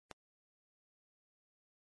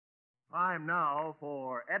Time now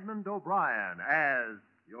for Edmund O'Brien as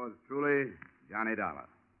Yours truly, Johnny Dollar.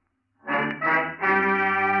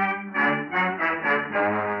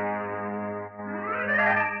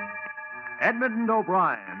 Edmund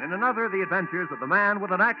O'Brien in another of the adventures of the man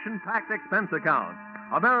with an action-packed expense account,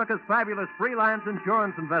 America's fabulous freelance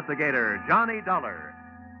insurance investigator, Johnny Dollar.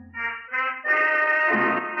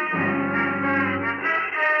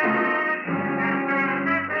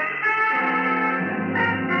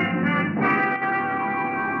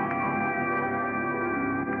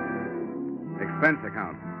 Expense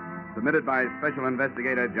account. Submitted by Special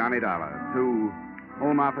Investigator Johnny Dollar to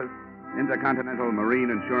Home Office, Intercontinental Marine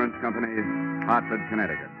Insurance Company, Hartford,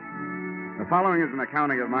 Connecticut. The following is an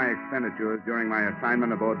accounting of my expenditures during my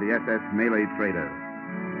assignment aboard the SS Malay Trader,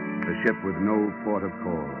 the ship with no port of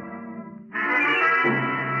call.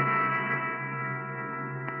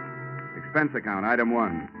 Expense account, item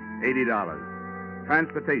 1, $80.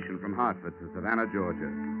 Transportation from Hartford to Savannah, Georgia,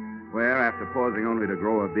 where, after pausing only to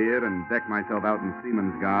grow a beard and deck myself out in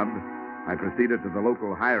seaman's garb, I proceeded to the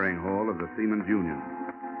local hiring hall of the Seamen's Union.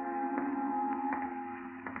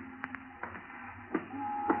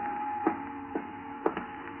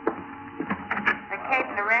 The Cape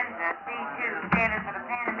Lorenza, C2, sailors for the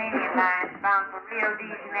Panamanian line, bound for Rio de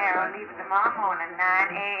Janeiro, leaving tomorrow morning,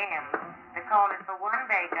 9 a.m. The call is for one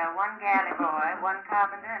baker, one galley boy, one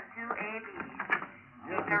carpenter, and 2 ABs.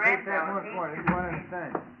 Cape Lorenza,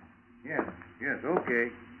 C2. Yes,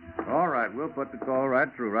 okay. All right, we'll put the call right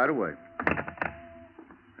through right away.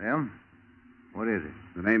 Sam, what is it?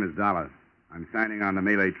 The name is Dollar. I'm signing on the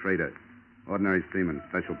Malay Trader. Ordinary seaman,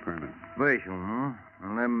 special permit. Special, huh?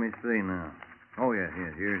 Well, let me see now. Oh, yeah,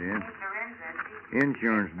 here it is.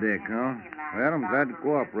 Insurance deck, huh? Well, I'm glad to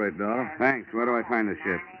cooperate, Dollar. Thanks. Where do I find the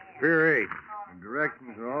ship? Pier 8. The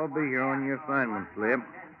directions will all be here on your assignment slip.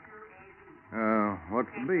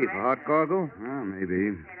 What's the beef? A hot cargo? Well,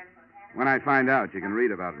 maybe. When I find out, you can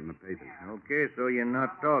read about it in the papers. Okay, so you're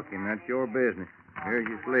not talking. That's your business. Here's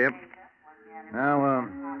your slip. Now,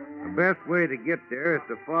 the best way to get there is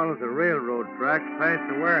to follow the railroad tracks past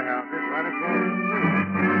the warehouses right across the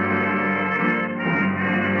street.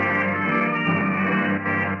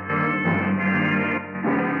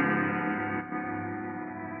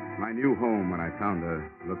 My new home, when I found her,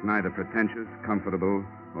 looked neither pretentious, comfortable,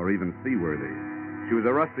 or even seaworthy. She was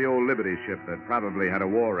a rusty old Liberty ship that probably had a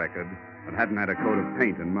war record, but hadn't had a coat of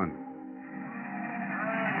paint in months.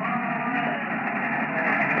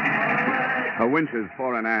 Her winches,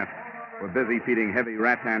 fore and aft, were busy feeding heavy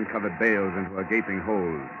rattan-covered bales into her gaping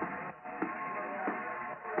hold.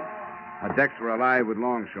 Her decks were alive with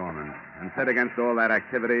longshoremen, and set against all that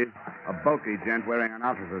activity, a bulky gent wearing an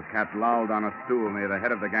officer's cap lolled on a stool near the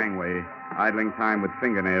head of the gangway, idling time with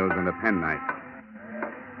fingernails and a penknife.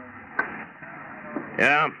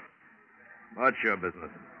 Yeah? What's your business?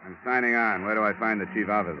 I'm signing on. Where do I find the chief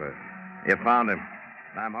officer? You found him.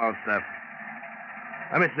 I'm all set.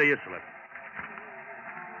 Let me see your slip.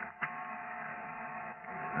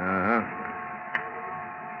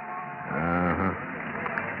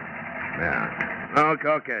 Yeah.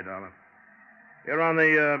 Okay, Dollar. You're on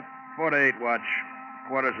the 4 to 8 watch.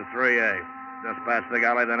 Quarters of 3A. Just past the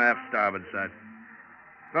galley, then aft starboard side.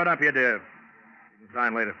 Load up your div. You can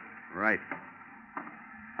sign later. Right.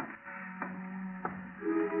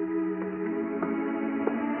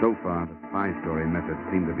 So far, the spy story method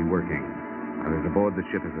seemed to be working. I was aboard the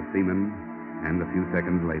ship as a seaman, and a few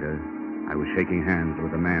seconds later, I was shaking hands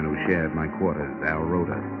with the man who shared my quarters, Al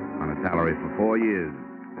Rhoda, on a salary for 4 years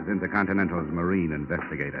as Intercontinental's marine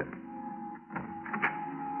investigator.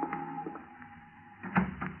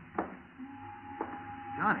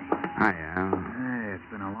 Johnny. Hi, Al. Hey, it's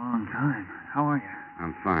been a long time. How are you?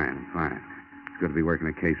 I'm fine. It's good to be working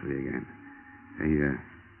a case with you again. Hey,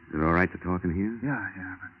 is it all right to talk in here? Yeah,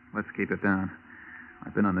 but let's keep it down.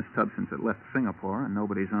 I've been on this tub since it left Singapore, and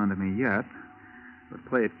nobody's on to me yet. But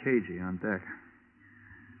play it cagey on deck.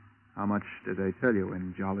 How much did they tell you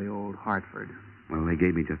in jolly old Hartford? Well, they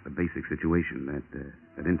gave me just the basic situation,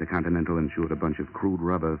 that Intercontinental insured a bunch of crude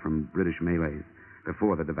rubber from British Malays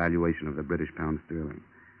before the devaluation of the British pound sterling.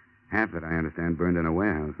 Half that, I understand, burned in a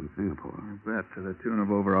warehouse in Singapore. You bet, to the tune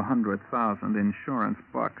of over 100,000 insurance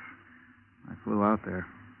bucks. I flew out there.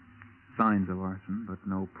 Signs of arson, but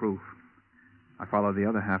no proof. I followed the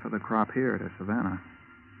other half of the crop here to Savannah.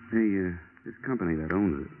 Hey, this company that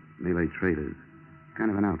owns it, Malay Traders,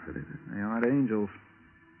 kind of an outfit, is it? They aren't angels.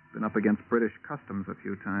 Been up against British customs a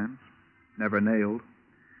few times. Never nailed.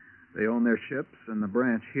 They own their ships, and the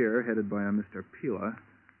branch here, headed by a Mr. Pila,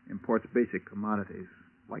 imports basic commodities,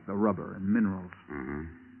 like the rubber and minerals. Uh-huh.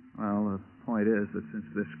 Well, the point is that since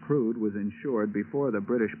this crude was insured before the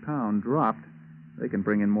British pound dropped, they can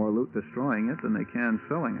bring in more loot destroying it than they can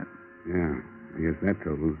selling it. Yeah, I guess that's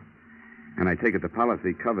so. And I take it the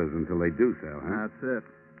policy covers until they do sell, huh? That's it.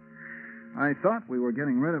 I thought we were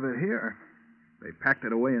getting rid of it here. They packed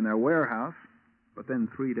it away in their warehouse, but then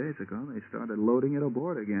 3 days ago they started loading it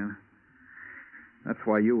aboard again. That's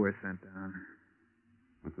why you were sent down.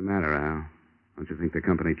 What's the matter, Al? Don't you think the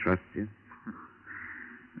company trusts you?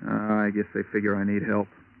 I guess they figure I need help.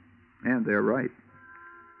 And they're right.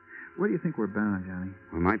 Where do you think we're bound, Johnny?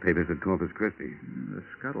 Well, my paper's at Corpus Christi. The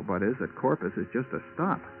scuttlebutt is that Corpus is just a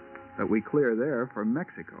stop. That we clear there for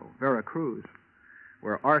Mexico, Veracruz,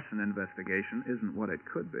 where arson investigation isn't what it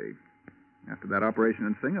could be. After that operation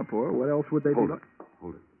in Singapore, what else would they Hold be... it.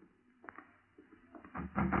 Hold it.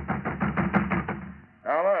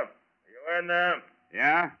 Hello. You in there?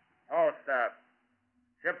 Yeah? All staff.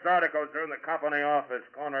 Ship's articles are in the company office,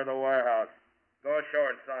 corner of the warehouse. Go ashore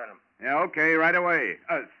and sign them. Yeah, okay, right away.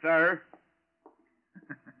 Sir?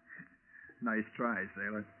 Nice try,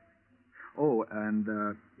 sailor. Oh, and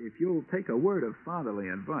if you'll take a word of fatherly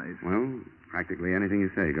advice... Well, practically anything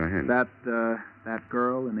you say. Go ahead. That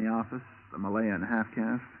girl in the office, the Malayan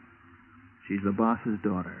half-caste, she's the boss's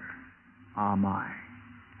daughter. Ah, my.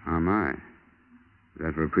 Ah, my. Is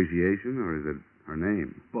that for appreciation, or is it her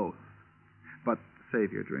name? Both. But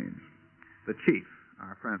save your dreams. The chief,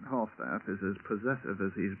 our friend Falstaff, is as possessive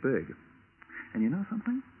as he's big. And you know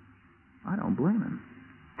something? I don't blame him.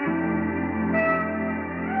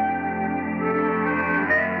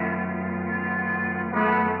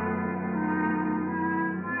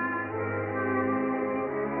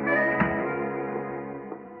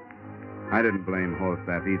 I didn't blame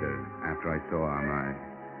Falstaff either after I saw Amai.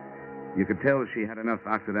 You could tell she had enough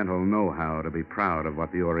Occidental know-how to be proud of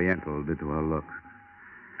what the Oriental did to her looks.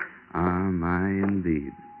 Amai,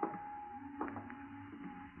 indeed.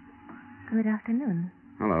 Good afternoon.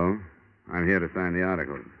 Hello. I'm here to sign the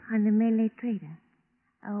articles. I'm the Malay trader.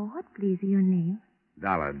 What, please, is your name?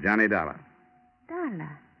 Dollar, Johnny Dollar.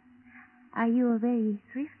 Dollar. Are you a very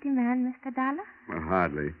thrifty man, Mr. Dollar? Well,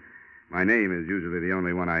 hardly. My name is usually the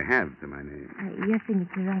only one I have to my name. Your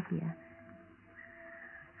signature right here.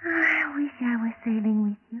 I wish I was sailing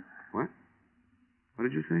with you. What? What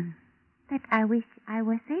did you say? That I wish I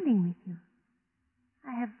was sailing with you.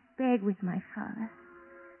 I have begged with my father,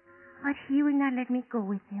 but he will not let me go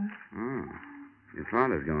with him. Oh, your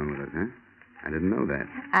father's going with us, huh? I didn't know that.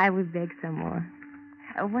 I will beg some more.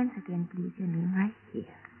 Once again, please, your name right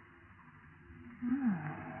here.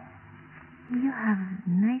 You have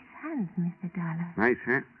nice hands, Mr. Dollar. Nice,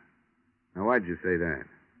 huh? Now, why'd you say that?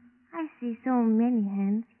 I see so many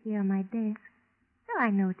hands here on my desk, so I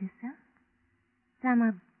notice them. Some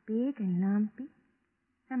are big and lumpy.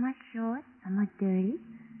 Some are short, some are dirty.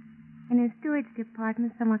 And in steward's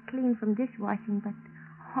department, some are clean from dishwashing, but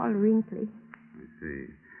all wrinkly. I see.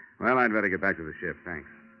 Well, I'd better get back to the ship. Thanks.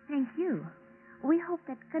 Thank you. We hope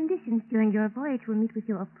that conditions during your voyage will meet with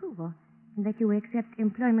your approval, and that you will accept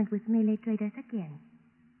employment with Malay traders again.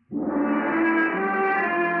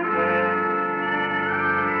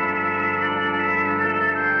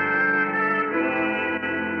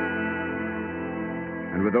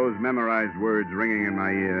 And with those memorized words ringing in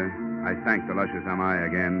my ear, I thanked the luscious Amai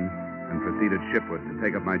again and proceeded shipward to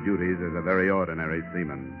take up my duties as a very ordinary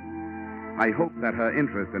seaman. I hoped that her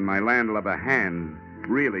interest in my landlubber hand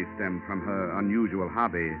really stemmed from her unusual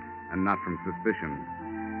hobby and not from suspicion.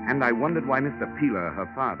 And I wondered why Mr. Peeler,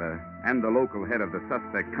 her father, and the local head of the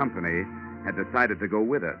suspect company had decided to go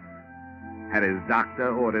with us. Had his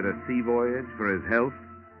doctor ordered a sea voyage for his health?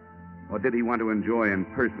 Or did he want to enjoy in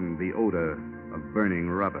person the odor of burning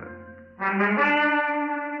rubber?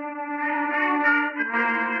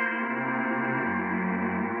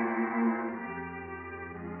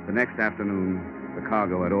 The next afternoon, the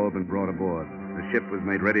cargo had all been brought aboard. The ship was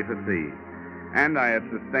made ready for sea. And I had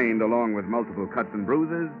sustained, along with multiple cuts and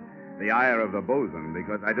bruises, the ire of the bosun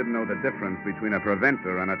because I didn't know the difference between a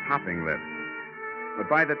preventer and a topping lift. But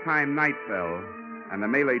by the time night fell and the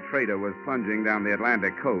Malay trader was plunging down the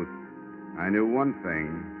Atlantic coast, I knew one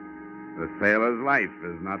thing. The sailor's life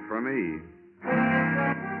is not for me.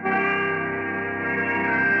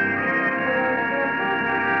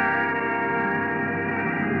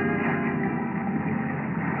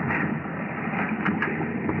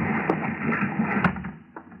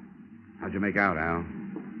 How'd you make out, Al?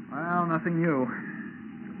 Well, nothing new.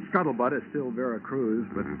 Scuttlebutt is still Veracruz,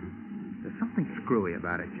 but there's something screwy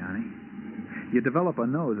about it, Johnny. You develop a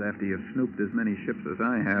nose after you've snooped as many ships as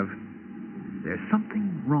I have. There's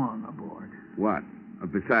something wrong aboard. What?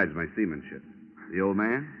 Besides my seamanship. The old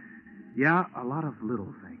man? Yeah, a lot of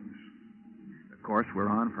little things. Of course, we're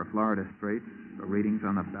on for Florida Straits. The readings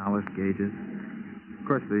on the ballast gauges. Of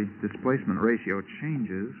course, the displacement ratio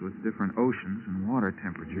changes with different oceans and water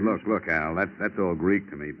temperatures. Look, Al, that's all Greek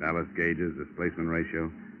to me. Ballast gauges, displacement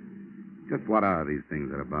ratio. Just what are these things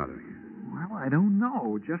that are bothering you? Well, I don't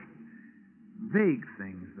know. Just vague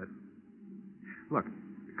things that... Look,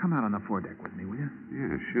 come out on the foredeck with me, will you?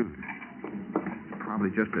 Yeah, sure. Probably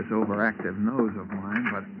just this overactive nose of mine,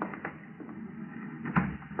 but...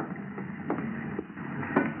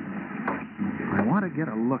 I want to get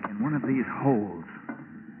a look in one of these holes.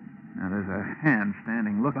 Now, there's a hand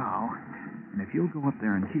standing lookout, and if you'll go up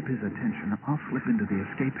there and keep his attention, I'll slip into the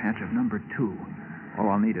escape hatch of number 2. All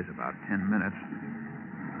I'll need is about 10 minutes.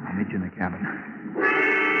 I'll meet you in the cabin.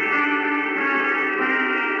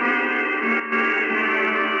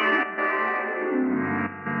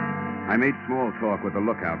 I made small talk with the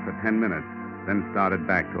lookout for 10 minutes, then started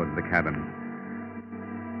back towards the cabin.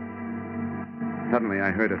 Suddenly,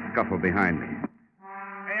 I heard a scuffle behind me.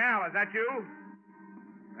 Hey, Al, is that you?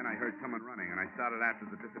 Then I heard someone running, and I started after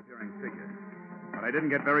the disappearing figure. But I didn't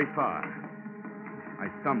get very far. I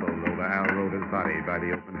stumbled over Al Roda's body by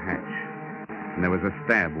the open hatch, and there was a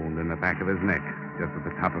stab wound in the back of his neck, just at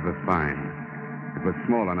the top of the spine. It was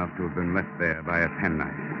small enough to have been left there by a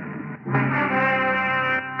penknife.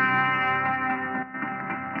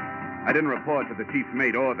 I didn't report to the chief's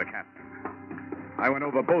mate or the captain. I went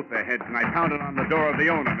over both their heads, and I pounded on the door of the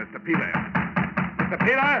owner, Mr. Peeler. Mr.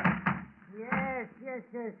 Peeler?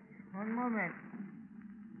 Yes. One moment.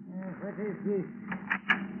 What is this?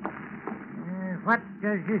 What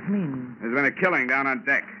does this mean? There's been a killing down on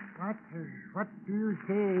deck. What do you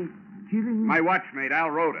say? Killing? My watchmate, Al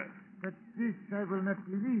Roda. But this I will not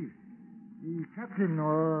believe. The captain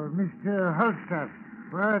or Mr. Holstaff,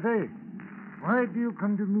 where are they? Why do you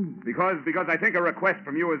come to me? Because I think a request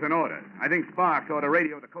from you is in order. I think Sparks ought to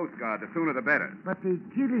radio the Coast Guard. The sooner the better. But a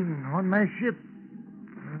killing on my ship.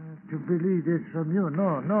 To believe this from you.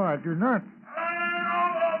 No, I do not.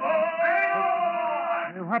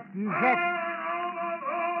 What is that?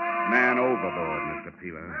 Man overboard, Mr.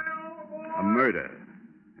 Peeler. A murder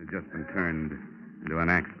has just been turned into an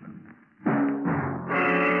accident.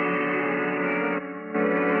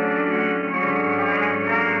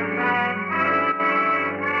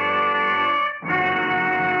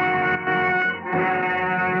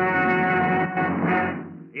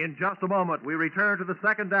 In just a moment, we return to the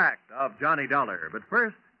second act of Johnny Dollar. But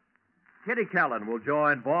first, Kitty Callan will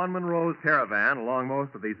join Vaughn Monroe's caravan along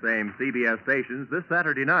most of these same CBS stations this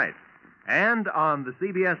Saturday night. And on the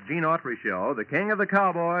CBS Gene Autry Show, the King of the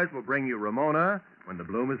Cowboys will bring you Ramona, When the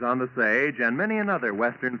Bloom is on the Sage, and many another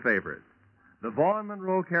Western favorites. The Vaughn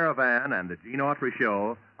Monroe Caravan and the Gene Autry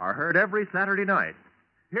Show are heard every Saturday night.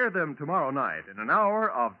 Hear them tomorrow night in an hour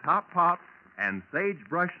of Top Pops and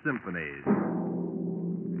Sagebrush Symphonies.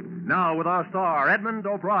 Now, with our star, Edmund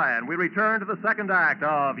O'Brien, we return to the second act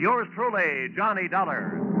of yours truly, Johnny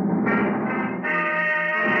Dollar.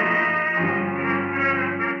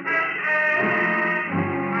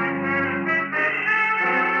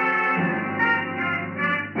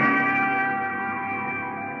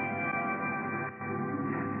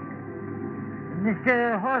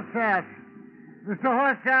 Mr. Horstaff. Mr.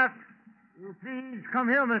 Horstaff. You please come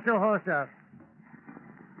here, Mr. Horstaff.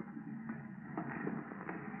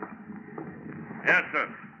 Yes, sir.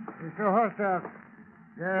 Mr. Horstaff,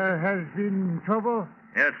 there has been trouble?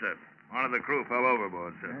 Yes, sir. One of the crew fell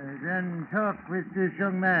overboard, sir. Then talk with this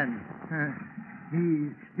young man. He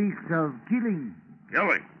speaks of killing.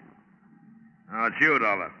 Killing? Oh, it's you,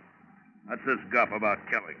 Dollar. What's this guff about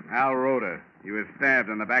killing? Al Roda. He was stabbed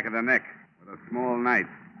in the back of the neck with a small knife.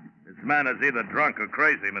 This man is either drunk or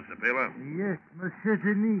crazy, Mr. Peeler. Yes, most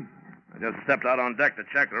certainly. I just stepped out on deck to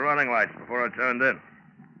check the running lights before I turned in.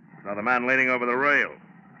 Saw the man leaning over the rail.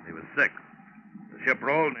 He was sick. The ship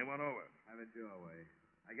rolled and he went over. Have it your way.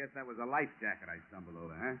 I guess that was a life jacket I stumbled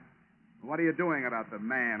over, huh? What are you doing about the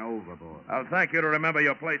man overboard? I'll thank you to remember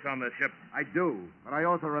your place on this ship. I do, but I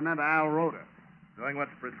also remember Al Roda. Doing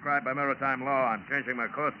what's prescribed by maritime law, I'm changing my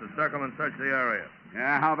course to circle and search the area.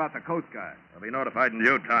 Yeah, how about the Coast Guard? I'll be notified in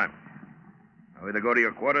due time. I'll either go to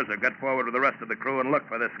your quarters or get forward with the rest of the crew and look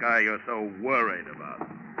for this guy you're so worried about.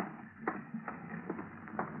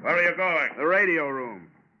 Where are you going? The radio room.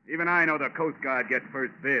 Even I know the Coast Guard gets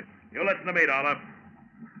first bid. You listen to me, Dollar.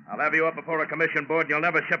 I'll have you up before a commission board, and you'll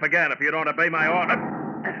never ship again if you don't obey my order.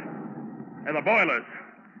 And the boilers.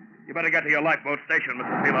 You better get to your lifeboat station,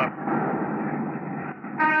 Mr. Peeler.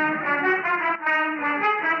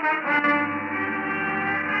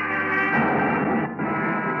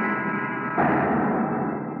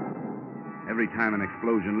 Every time an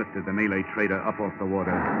explosion lifted the Malay trader up off the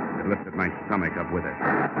water, it lifted lifted my stomach up with it.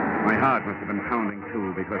 My heart must have been pounding,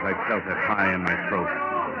 too, because I felt it high in my throat.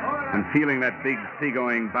 And feeling that big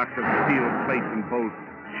seagoing box of steel plates and bolts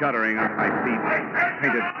shuddering under my feet,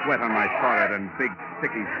 painted sweat on my forehead, and big,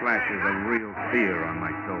 sticky splashes of real fear on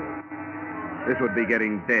my soul. This would be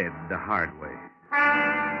getting dead the hard way.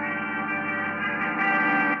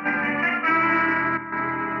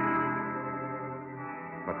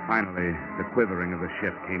 But finally, the quivering of the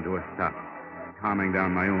ship came to a stop, calming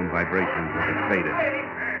down my own vibrations as it faded.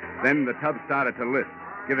 Then the tub started to lift,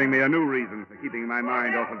 giving me a new reason for keeping my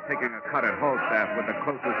mind off of taking a cut at Falstaff with the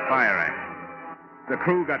closest fire axe. The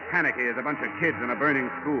crew got panicky as a bunch of kids in a burning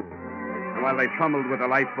school. And while they fumbled with the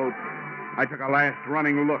lifeboats, I took a last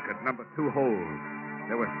running look at number 2 hold.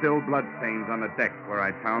 There were still bloodstains on the deck where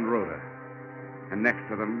I'd found Rhoda. And next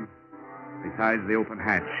to them, besides the open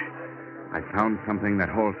hatch, I found something that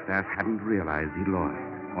Falstaff hadn't realized he'd lost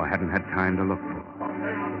or hadn't had time to look for.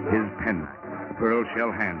 His penknife, pearl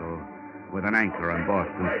shell handle, with an anchor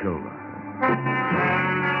embossed in silver.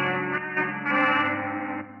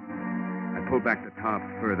 I pulled back the tarp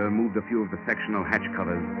further, moved a few of the sectional hatch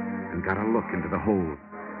covers, and got a look into the hold.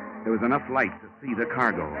 There was enough light to see the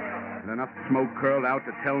cargo, and enough smoke curled out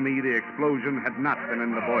to tell me the explosion had not been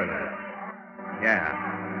in the boilers. Yeah,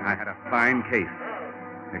 I had a fine case,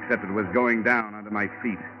 except it was going down under my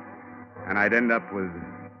feet, and I'd end up with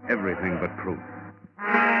everything but proof.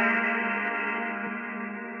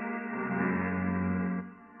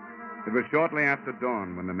 It was shortly after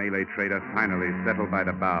dawn when the Malay trader finally settled by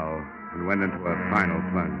the bow and went into a final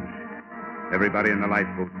plunge. Everybody in the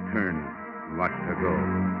lifeboats turned and watched her go.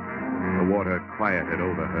 The water quieted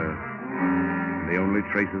over her, and the only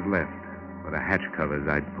traces left were the hatch covers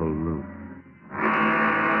I'd pulled loose.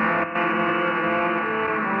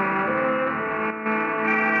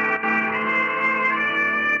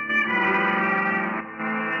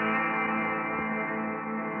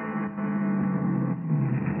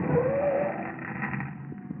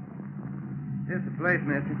 Just the place,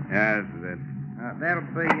 mister. Yeah, this is it. That'll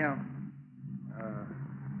be,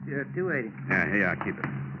 280. Yeah, here you are. Keep it.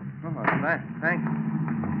 Oh, thanks.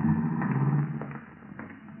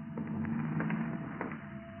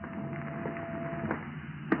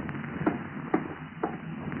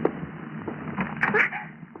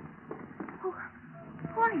 Who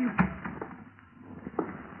are you?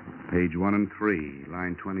 Page 1 and 3,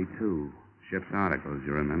 line 22. Ship's articles,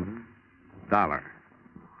 you remember? $1.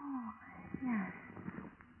 Oh, yes.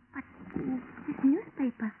 But this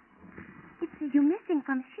newspaper, it says you're missing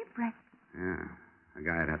from shipwreck. Yeah. A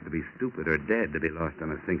guy'd have to be stupid or dead to be lost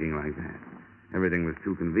on a sinking like that. Everything was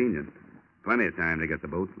too convenient. Plenty of time to get the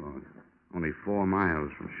boats lost. Only 4 miles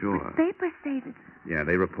from shore. The paper says it. Yeah,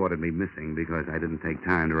 they reported me missing because I didn't take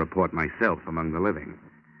time to report myself among the living.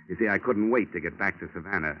 You see, I couldn't wait to get back to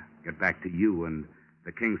Savannah, get back to you and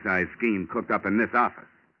the king-size scheme cooked up in this office.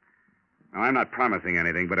 Now, I'm not promising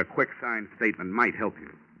anything, but a quick signed statement might help you.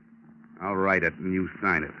 I'll write it and you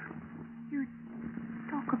sign it. You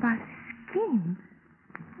talk about scheme.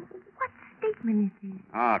 What statement is this?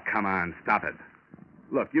 Oh, come on, stop it.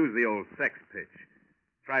 Look, use the old sex pitch.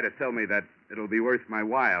 Try to sell me that it'll be worth my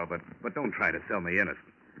while, but don't try to sell me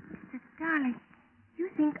innocent. Mr. Darling, you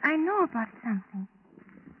think I know about something.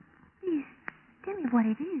 Please, tell me what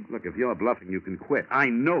it is. Look, if you're bluffing, you can quit. I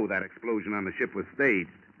know that explosion on the ship was staged.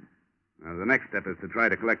 Now, the next step is to try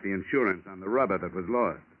to collect the insurance on the rubber that was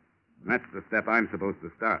lost. And that's the step I'm supposed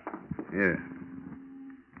to start. Here.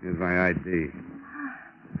 Here's my ID.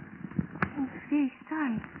 I'm very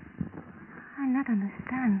sorry. I not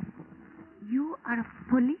understand. You are a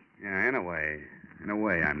police? Yeah, in a way. In a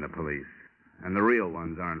way, I'm the police. And the real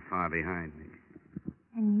ones aren't far behind me.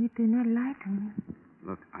 And you do not lie to me.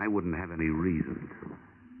 Look, I wouldn't have any reason to.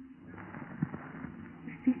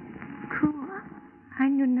 If it's true, I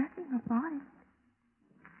knew nothing about it.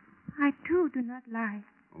 I, too, do not lie.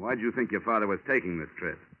 Why'd you think your father was taking this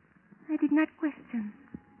trip? I did not question.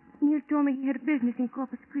 Neil told me he had business in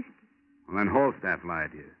Corpus Christi. Well, then Halstaff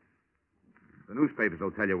lied to you. The newspapers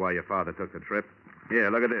will tell you why your father took the trip. Here,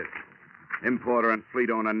 look at this. Importer and fleet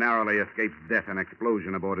owner narrowly escapes death in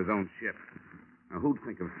explosion aboard his own ship. Now, who'd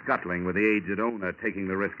think of scuttling with the aged owner taking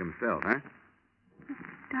the risk himself, huh?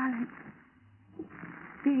 Darling, it's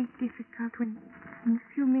very difficult when in a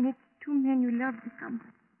few minutes 2 men you love become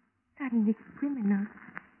suddenly criminals.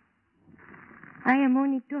 I am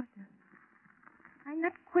only daughter. I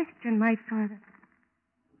not question my father.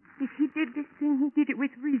 If he did this thing, he did it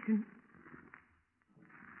with reason.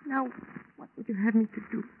 Now, what would you have me to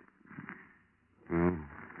do? Well,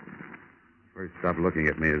 first stop looking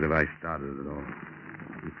at me as if I started it all.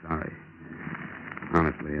 I'm sorry.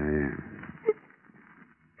 Honestly, I am.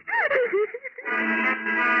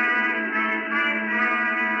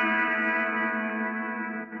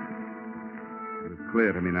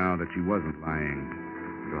 clear to me now that she wasn't lying.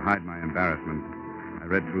 To hide my embarrassment, I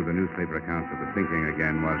read through the newspaper accounts of the sinking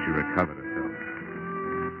again while she recovered herself.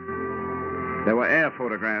 There were air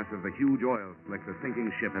photographs of the huge oil slick the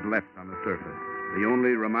sinking ship had left on the surface, the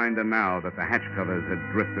only reminder now that the hatch covers had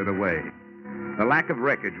drifted away. The lack of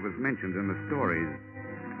wreckage was mentioned in the stories,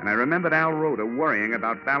 and I remembered Al Rhoda worrying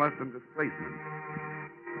about ballast and displacement.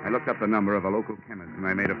 I looked up the number of a local chemist, and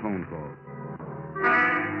I made a phone call.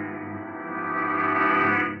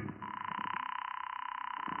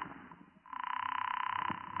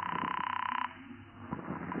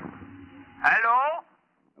 Hello?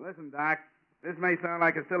 Listen, Doc, this may sound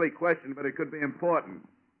like a silly question, but it could be important.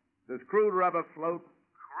 Does crude rubber float?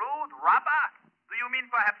 Crude rubber? Do you mean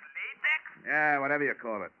perhaps latex? Yeah, whatever you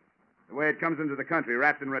call it. The way it comes into the country,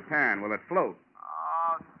 wrapped in rattan, will it float?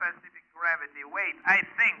 Oh, specific gravity. Wait, I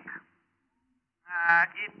think.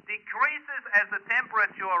 It decreases as the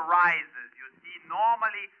temperature rises. You see,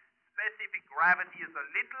 normally specific gravity is a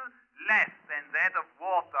little less than that of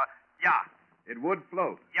water. Yeah. It would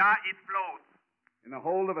float. Yeah, it floats. In the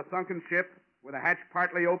hold of a sunken ship, with a hatch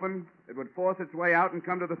partly open, it would force its way out and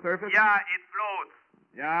come to the surface? Yeah, it floats.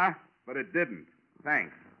 Yeah, but it didn't.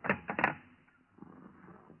 Thanks.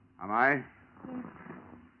 Am I? Yes.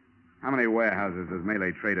 How many warehouses does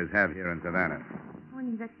Malay Traders have here in Savannah?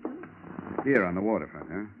 Only the two. Here on the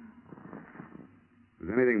waterfront, huh? Was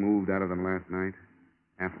anything moved out of them last night?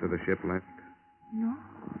 After the ship left? No,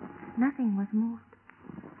 nothing was moved.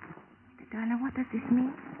 Mr. Dollar, what does this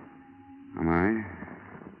mean? Am I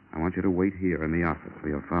want you to wait here in the office for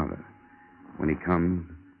your father. When he comes,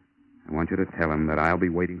 I want you to tell him that I'll be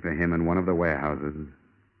waiting for him in one of the warehouses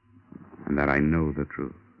and that I know the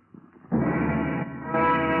truth.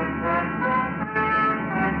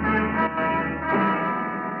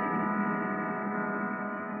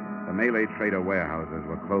 The Malay Trader warehouses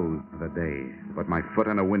were closed for the day, but my foot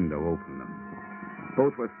in a window opened them.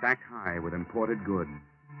 Both were stacked high with imported goods,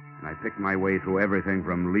 and I picked my way through everything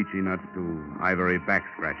from lychee nuts to ivory back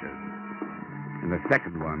scratchers. In the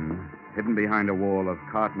second one, hidden behind a wall of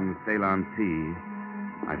carton Ceylon tea,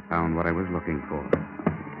 I found what I was looking for.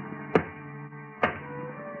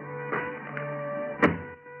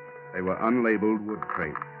 They were unlabeled wood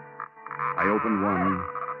crates. I opened one,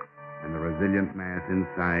 and the resilient mass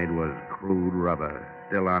inside was crude rubber,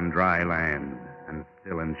 still on dry land and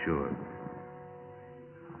still insured.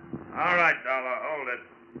 All right, Dollar, hold it.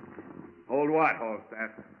 Hold what,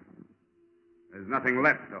 Holstaff? There's nothing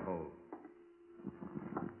left to hold.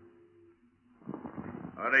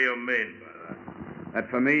 What do you mean by that? That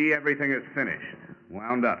for me, everything is finished,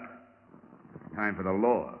 wound up. Time for the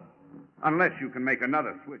law. Unless you can make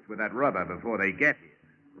another switch with that rubber before they get here.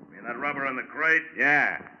 You mean that rubber in the crate?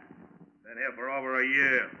 Yeah. Been here for over a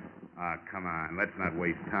year. Ah, come on, let's not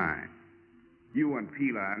waste time. You and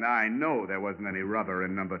Pila and I know there wasn't any rubber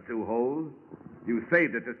in number 2 hold. You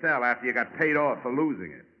saved it to sell after you got paid off for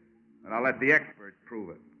losing it. But I'll let the experts prove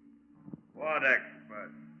it. What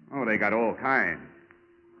experts? Oh, they got all kinds.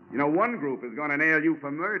 You know, one group is going to nail you for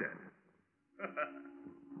murder.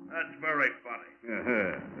 That's very funny.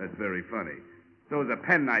 That's very funny. So is a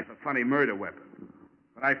penknife a funny murder weapon.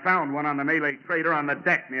 But I found one on the Malay Trader on the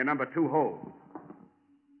deck near number 2 hold.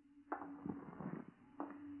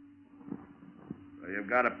 So you've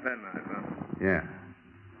got a penknife, huh? Yeah.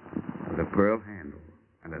 With a pearl handle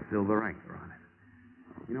and a silver anchor on it.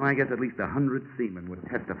 You know, I guess at least 100 seamen would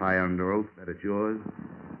testify under oath that it's yours.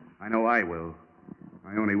 I know I will.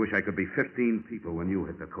 I only wish I could be 15 people when you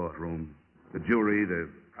hit the courtroom. The jury, the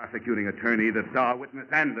prosecuting attorney, the star witness,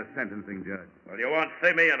 and the sentencing judge. Well, you won't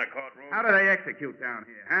see me in a courtroom. How do they execute down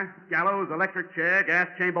here, huh? Gallows, electric chair, gas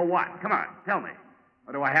chamber, what? Come on, tell me.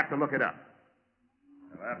 Or do I have to look it up?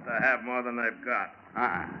 They'll have to have more than they've got.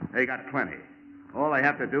 They got plenty. All I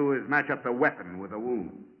have to do is match up the weapon with the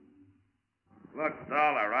wound. Look,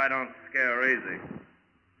 Dollar, I don't scare easy.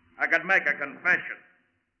 I could make a confession,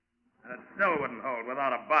 and it still wouldn't hold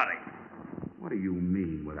without a body. What do you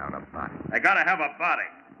mean without a body? They gotta have a body.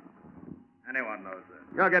 Anyone knows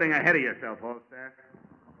that. You're getting ahead of yourself, Holstaff.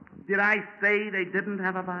 Did I say they didn't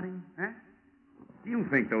have a body? Huh? Do you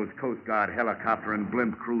think those Coast Guard helicopter and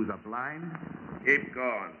blimp crews are blind? Keep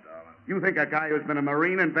going, Dollar. You think a guy who's been a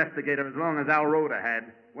Marine investigator as long as Al Rhoda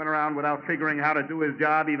had went around without figuring how to do his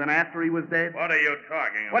job even after he was dead? What are you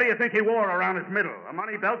talking about? What do you think he wore around his middle? A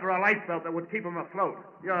money belt or a life belt that would keep him afloat?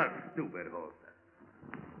 You're stupid, Holstaff.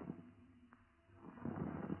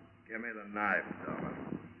 Give me the knife, Dollar.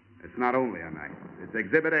 It's not only a knife. It's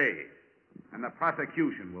Exhibit A, and the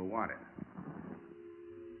prosecution will want it.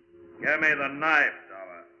 Give me the knife,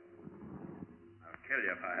 Dollar. I'll kill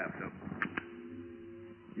you if I have to.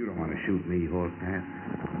 You don't want to shoot me, Falstaff.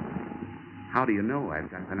 How do you know I've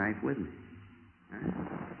got the knife with me? Huh?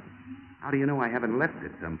 How do you know I haven't left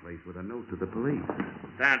it someplace with a note to the police?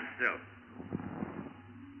 Stand still.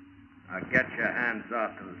 Now get your hands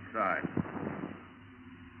off to the side.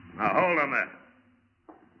 Now hold them there.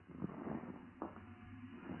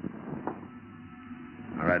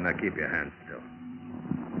 All right, now keep your hands still.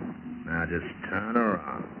 Now just turn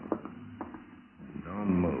around. Don't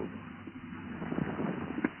move.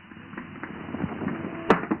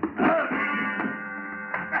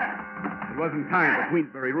 It wasn't time for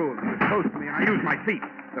Queensbury rules. He was close to me, and I used my feet.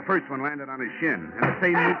 The first one landed on his shin. And the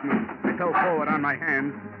same movement, I fell forward on my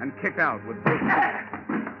hands and kicked out with both feet.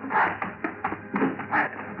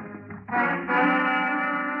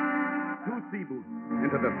 Two sea boots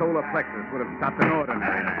into the solar plexus would have stopped an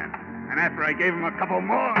ordinary man. And after I gave him a couple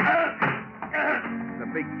more, the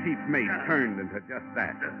big chief mate turned into just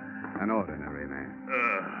that, an ordinary man.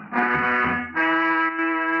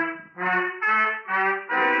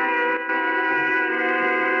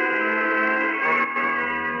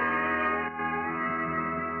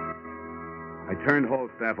 I turned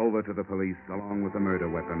Falstaff over to the police along with the murder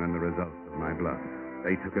weapon and the results of my bluff.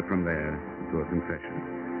 They took it from there to a confession.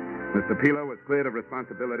 Mr. Peeler was cleared of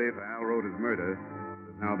responsibility for Al Roda's murder,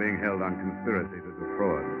 but is now being held on conspiracy to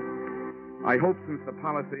defraud. I hope since the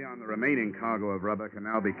policy on the remaining cargo of rubber can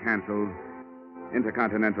now be canceled,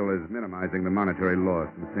 Intercontinental is minimizing the monetary loss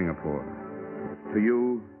in Singapore. To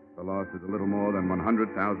you, the loss is a little more than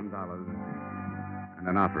 $100,000 and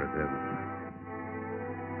an operative.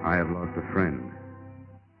 I have lost a friend.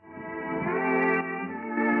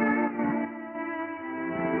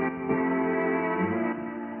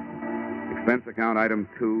 Expense account item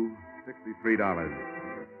 2, $63.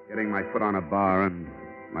 Getting my foot on a bar and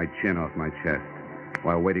my chin off my chest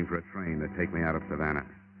while waiting for a train to take me out of Savannah.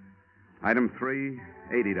 Item 3,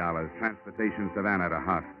 $80. Transportation Savannah to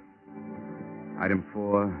Haas. Item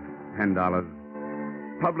 4,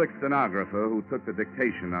 $10. Public stenographer who took the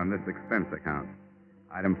dictation on this expense account.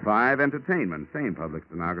 Item 5, entertainment. Same public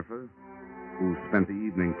stenographer who spent the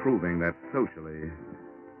evening proving that socially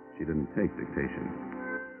she didn't take dictation.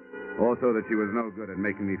 Also that she was no good at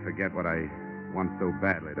making me forget what I want so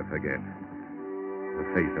badly to forget. The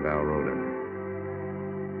face of Al Roda.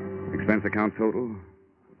 Expense account total?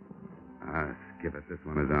 Skip it. This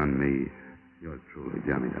one is on me. Yours truly,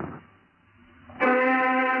 Johnny Dollar.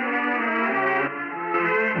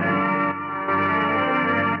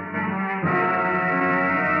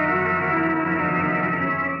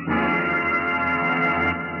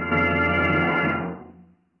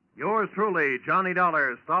 Yours truly, Johnny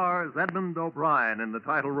Dollar, stars Edmund O'Brien in the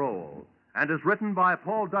title role and is written by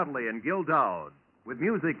Paul Dudley and Gil Dowd, with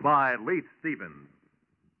music by Leith Stevens.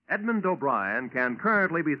 Edmund O'Brien can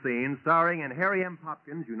currently be seen starring in Harry M.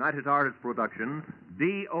 Popkins' United Artists production,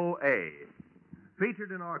 D.O.A.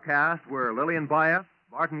 Featured in our cast were Lillian Bayef,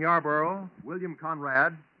 Barton Yarborough, William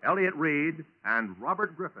Conrad, Elliott Reed, and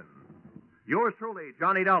Robert Griffin. Yours truly,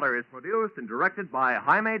 Johnny Dollar, is produced and directed by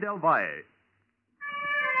Jaime Del Valle.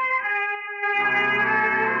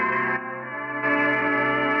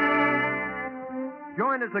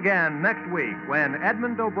 Join us again next week when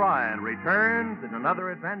Edmund O'Brien returns in another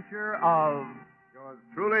adventure of Yours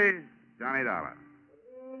truly, Johnny Dollar.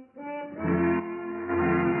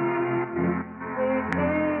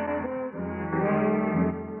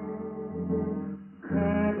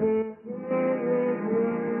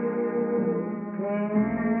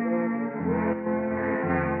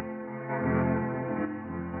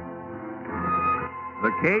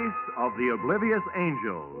 The Case of the Oblivious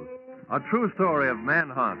Angels. A true story of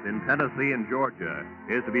manhunt in Tennessee and Georgia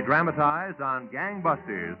is to be dramatized on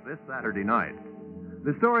Gangbusters this Saturday night.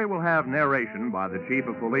 The story will have narration by the chief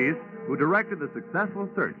of police who directed the successful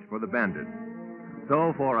search for the bandits.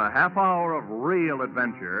 So for a half hour of real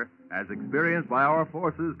adventure, as experienced by our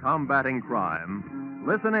forces combating crime,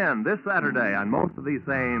 listen in this Saturday on most of these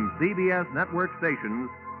same CBS network stations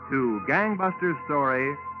to Gangbusters'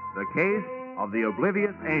 story, The Case of the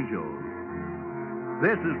Oblivious Angels.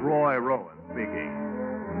 This is Roy Rowan speaking.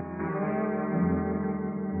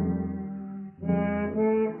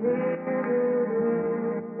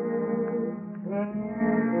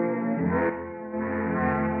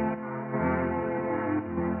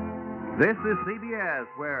 This is CBS,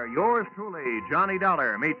 where yours truly, Johnny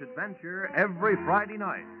Dollar, meets adventure every Friday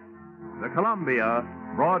night. The Columbia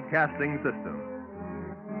Broadcasting System.